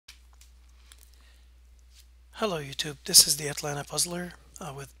Hello YouTube, this is the Atlanta Puzzler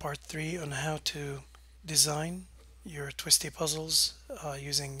with part 3 on how to design your Twisty puzzles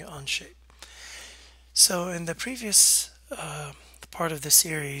using OnShape. So in the previous part of the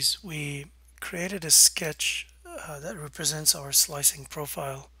series, we created a sketch that represents our slicing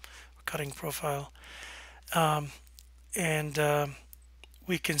profile, cutting profile, and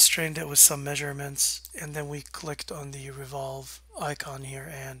we constrained it with some measurements, and then we clicked on the revolve icon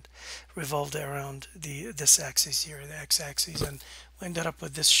here and revolved it around this axis here, the x-axis, and we ended up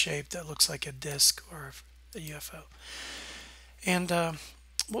with this shape that looks like a disc or a UFO. And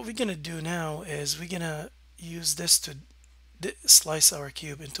what we're going to do now is we're going to use this to slice our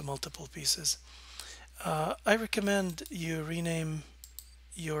cube into multiple pieces. I recommend you rename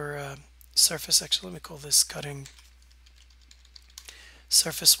your surface. Actually, let me call this cutting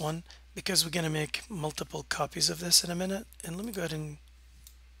surface 1, because we're going to make multiple copies of this in a minute. And let me go ahead and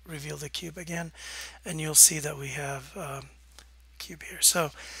reveal the cube again, and you'll see that we have a cube here.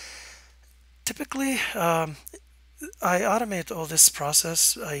 So typically I automate all this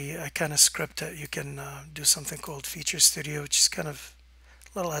process. I kind of script it. You can do something called Feature Studio, which is kind of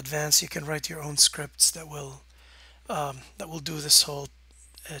a little advanced. You can write your own scripts that will do this whole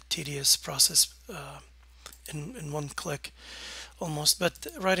tedious process in one click almost. But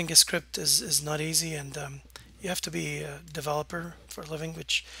writing a script is not easy, and you have to be a developer for a living,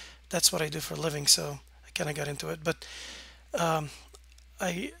 which that's what I do for a living, so I kind of got into it. But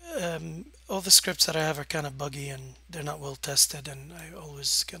all the scripts that I have are kind of buggy and they're not well tested, and I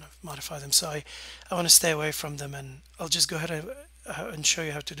always kind of modify them, so I want to stay away from them, and I'll just go ahead and show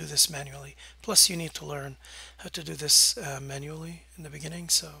you how to do this manually. Plus you need to learn how to do this manually in the beginning,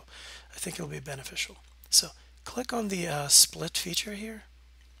 so I think it'll be beneficial. So click on the split feature here,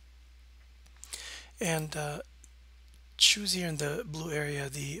 and choose here in the blue area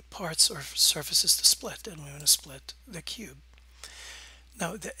the parts or surfaces to split, and we want to split the cube.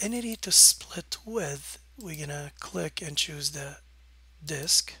 Now the entity to split with, we're gonna click and choose the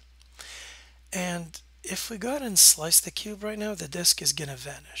disk, and if we go ahead and slice the cube right now, the disk is gonna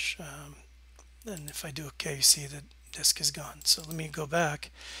vanish, and if I do OK, you see the disk is gone. So let me go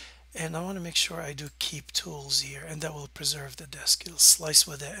back, and I want to make sure I do keep tools here, and that will preserve the disk. It'll slice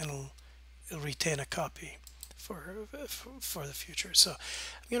with it, and it'll retain a copy for the future. So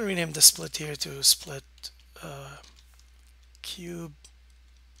I'm going to rename the split here to split cube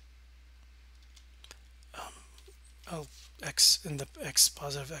x in the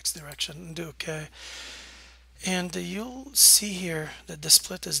positive x direction, and do OK. And you'll see here that the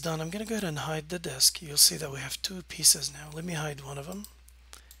split is done. I'm going to go ahead and hide the disk. You'll see that we have two pieces now. Let me hide one of them.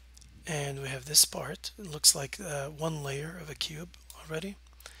 And we have this part. It looks like one layer of a cube already,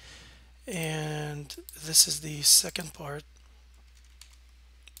 and this is the second part,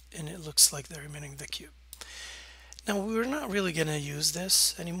 and it looks like the remaining of the cube. Now we're not really going to use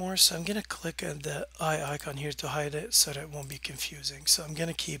this anymore, so I'm going to click on the eye icon here to hide it so that it won't be confusing. So I'm going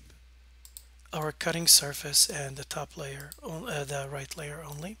to keep our cutting surface and the top layer, the right layer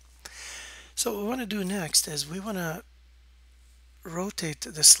only. So what we want to do next is we want to rotate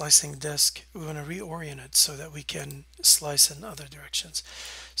the slicing disc. We want to reorient it so that we can slice in other directions.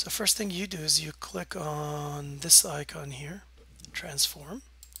 So first thing you do is you click on this icon here, transform,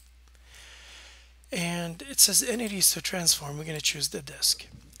 and it says entities to transform. We're going to choose the disc.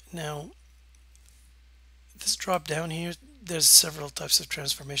 Now this drop down here, there's several types of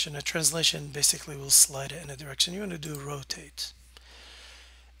transformation. A translation basically will slide it in a direction. You want to do rotate,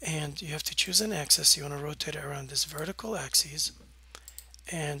 and you have to choose an axis. You want to rotate it around this vertical axis,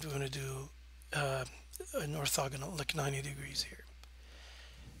 and we're going to do an orthogonal, like 90 degrees here.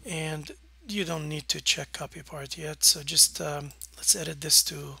 And you don't need to check copy part yet, so just let's edit this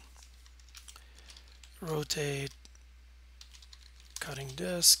to rotate cutting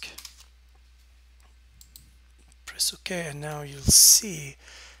disk, press OK, and now you'll see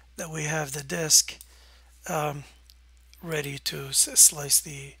that we have the disk ready to slice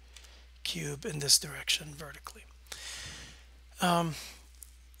the cube in this direction vertically.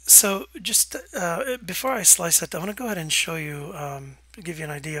 So just before I slice it, I want to go ahead and show you, give you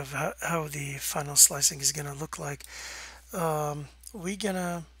an idea of how the final slicing is going to look like. We're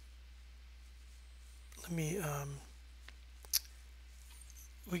gonna, we're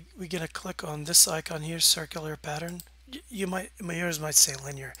gonna click on this icon here, circular pattern. Yours might say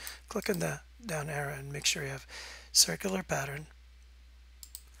linear. Click on the down arrow and make sure you have circular pattern.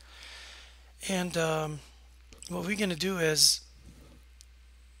 And what we're gonna do is,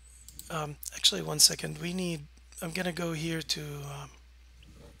 actually, one second. I'm gonna go here to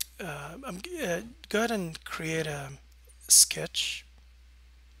go ahead and create a sketch.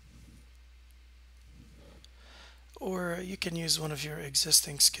 can use one of your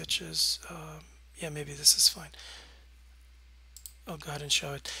existing sketches. Yeah, maybe this is fine. I'll go ahead and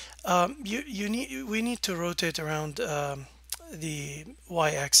show it. We need to rotate around the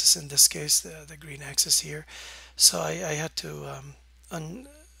y-axis in this case, the green axis here. So I had to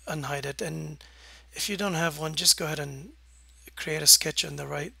unhide it. And if you don't have one, just go ahead and create a sketch on the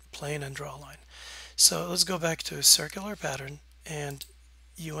right plane and draw a line. So let's go back to a circular pattern, and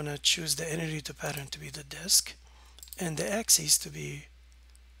you want to choose the entity to pattern to be the disk and the axis to be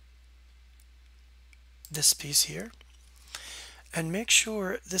this piece here. And make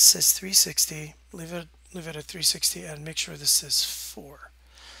sure this says 360, leave it at 360, and make sure this says 4.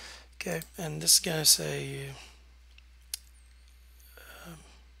 Okay, and this is gonna say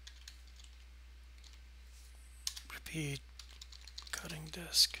repeat cutting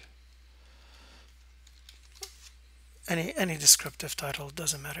disk. Any descriptive title,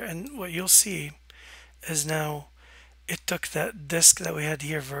 doesn't matter. And what you'll see is now it took that disk that we had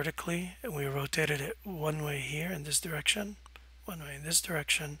here vertically and we rotated it one way here in this direction, one way in this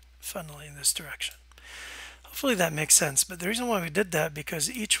direction, finally in this direction. Hopefully that makes sense. But the reason why we did that, because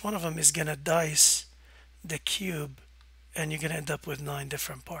each one of them is gonna dice the cube and you're gonna end up with 9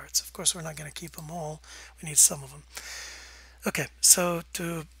 different parts. Of course, we're not gonna keep them all. We need some of them. Okay, so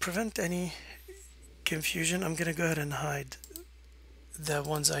to prevent any confusion, I'm gonna go ahead and hide the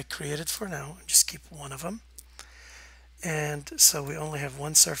ones I created for now. Just keep one of them. And so we only have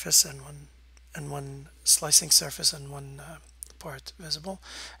one surface and one slicing surface and one part visible.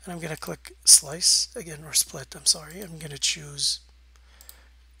 And I'm going to click slice again, or split, I'm sorry. I'm going to choose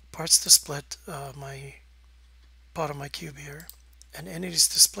parts to split my part of my cube here, and entities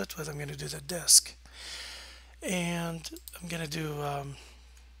to split with. I'm going to do the disk, and I'm going to do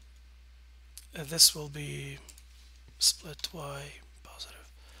this will be split y positive.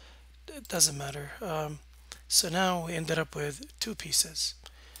 It doesn't matter. So now we ended up with 2 pieces,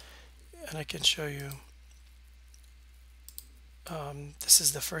 and I can show you. This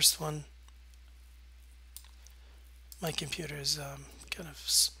is the first one. My computer is kind of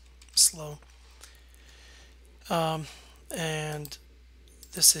slow. And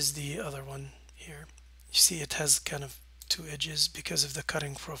this is the other one here. You see it has kind of 2 edges because of the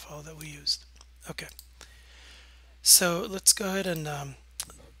cutting profile that we used. Okay. So let's go ahead and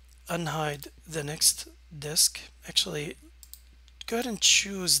unhide the next disk. Actually, go ahead and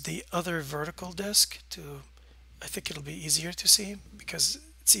choose the other vertical disk to, I think it'll be easier to see because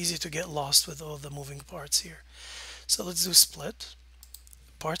it's easy to get lost with all the moving parts here. So let's do split.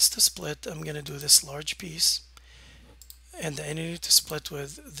 Parts to split, I'm going to do this large piece and the entity to split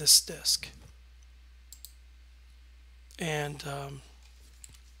with this disk. And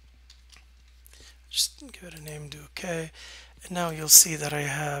just give it a name, do OK. And now you'll see that I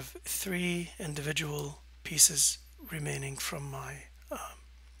have 3 individual pieces remaining from my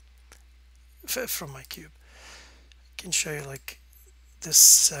cube. I can show you like this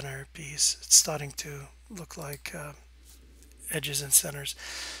center piece. It's starting to look like edges and centers.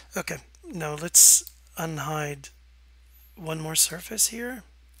 Okay, now let's unhide one more surface here,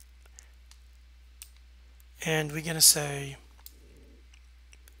 and we're gonna say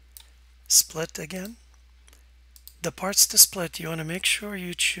split again. The parts to split, you want to make sure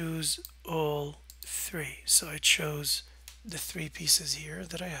you choose all 3. So I chose the 3 pieces here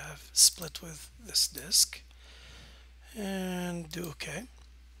that I have split with this disk, and do OK.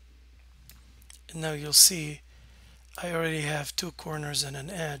 And now you'll see I already have 2 corners and an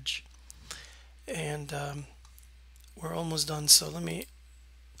edge, and we're almost done. So let me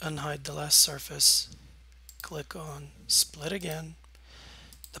unhide the last surface, click on split again.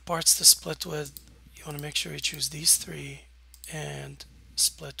 The parts to split with, you want to make sure you choose these 3 and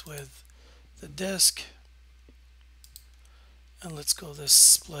split with the disk. And let's go this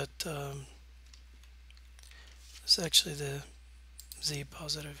split. It's actually the Z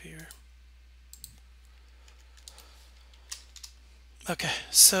positive here. Okay,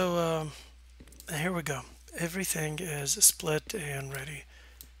 so here we go. Everything is split and ready.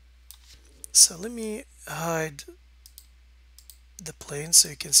 So let me hide the plane so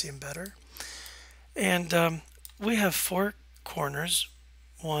you can see them better. And we have 4 corners,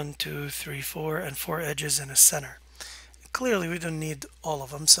 1, 2, 3, 4, and 4 edges in a center. Clearly we don't need all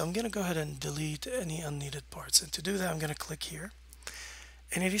of them, so I'm going to go ahead and delete any unneeded parts. And to do that, I'm going to click here,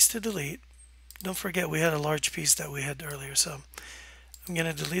 and it is to delete. Don't forget we had a large piece that we had earlier, so I'm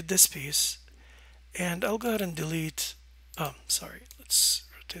going to delete this piece, and I'll go ahead and delete, oh sorry, let's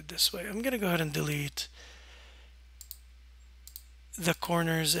rotate this way. I'm going to go ahead and delete the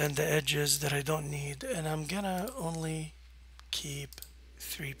corners and the edges that I don't need, and I'm gonna only keep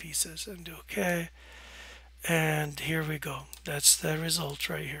 3 pieces and do OK. And here we go. That's the result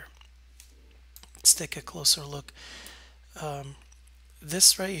right here. Let's take a closer look.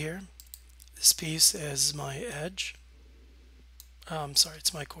 This right here, this piece is my edge. Sorry,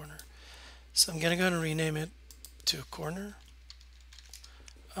 it's my corner. So I'm gonna go and rename it to corner.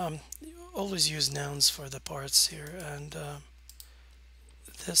 Always use nouns for the parts here, and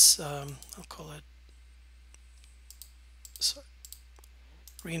this I'll call it, sorry,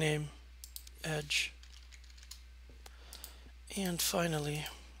 rename edge. And finally,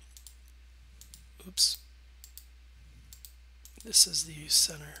 oops, this is the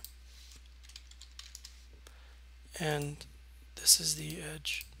center, and this is the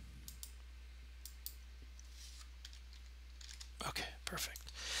edge. Okay, perfect.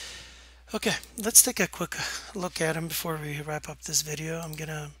 Okay, let's take a quick look at them before we wrap up this video. I'm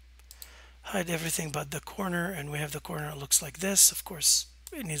gonna hide everything but the corner, and we have the corner. It looks like this. Of course,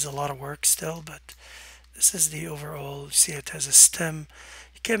 it needs a lot of work still, but this is the overall. You see, it has a stem.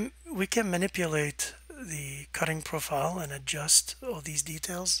 We can manipulate the cutting profile and adjust all these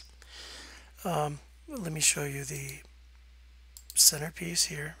details. Let me show you the centerpiece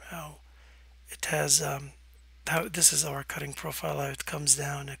here. How it has how this is our cutting profile. How it comes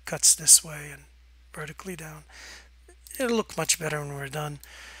down. It cuts this way and vertically down. It'll look much better when we're done.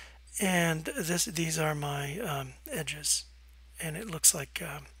 And these are my edges, and it looks like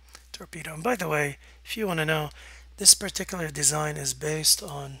torpedo. And by the way, if you want to know, this particular design is based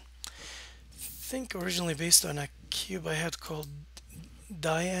on, I think originally based on a cube I had called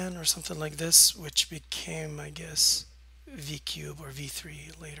Diane or something like this, which became, I guess, V cube or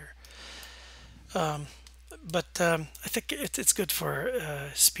V3 later. But I think it's good for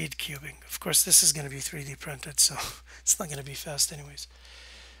speed cubing. Of course, this is going to be 3D printed, so it's not going to be fast anyways.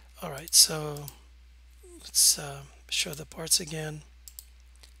 Alright, so let's show the parts again.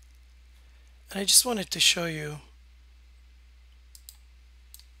 And I just wanted to show you,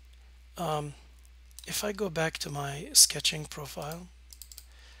 if I go back to my sketching profile,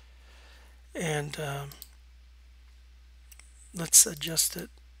 and let's adjust it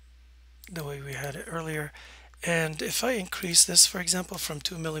the way we had it earlier. And if I increase this, for example, from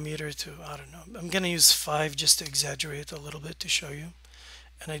 2mm to, I don't know, I'm going to use 5 just to exaggerate a little bit to show you,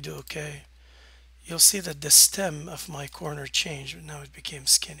 and I do OK, you'll see that the stem of my corner changed. Now it became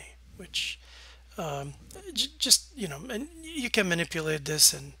skinny, which just, you know, and you can manipulate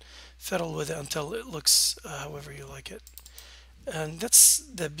this and fiddle with it until it looks however you like it. And that's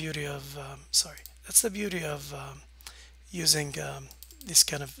the beauty of that's the beauty of using these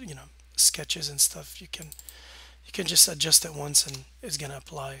kind of, you know, sketches and stuff. You can just adjust it once and it's gonna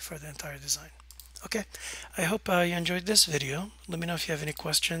apply for the entire design. Okay, I hope you enjoyed this video. Let me know if you have any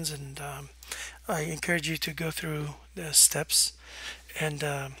questions, and I encourage you to go through the steps and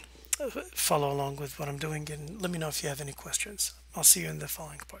follow along with what I'm doing, and let me know if you have any questions. I'll see you in the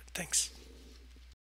following part. Thanks.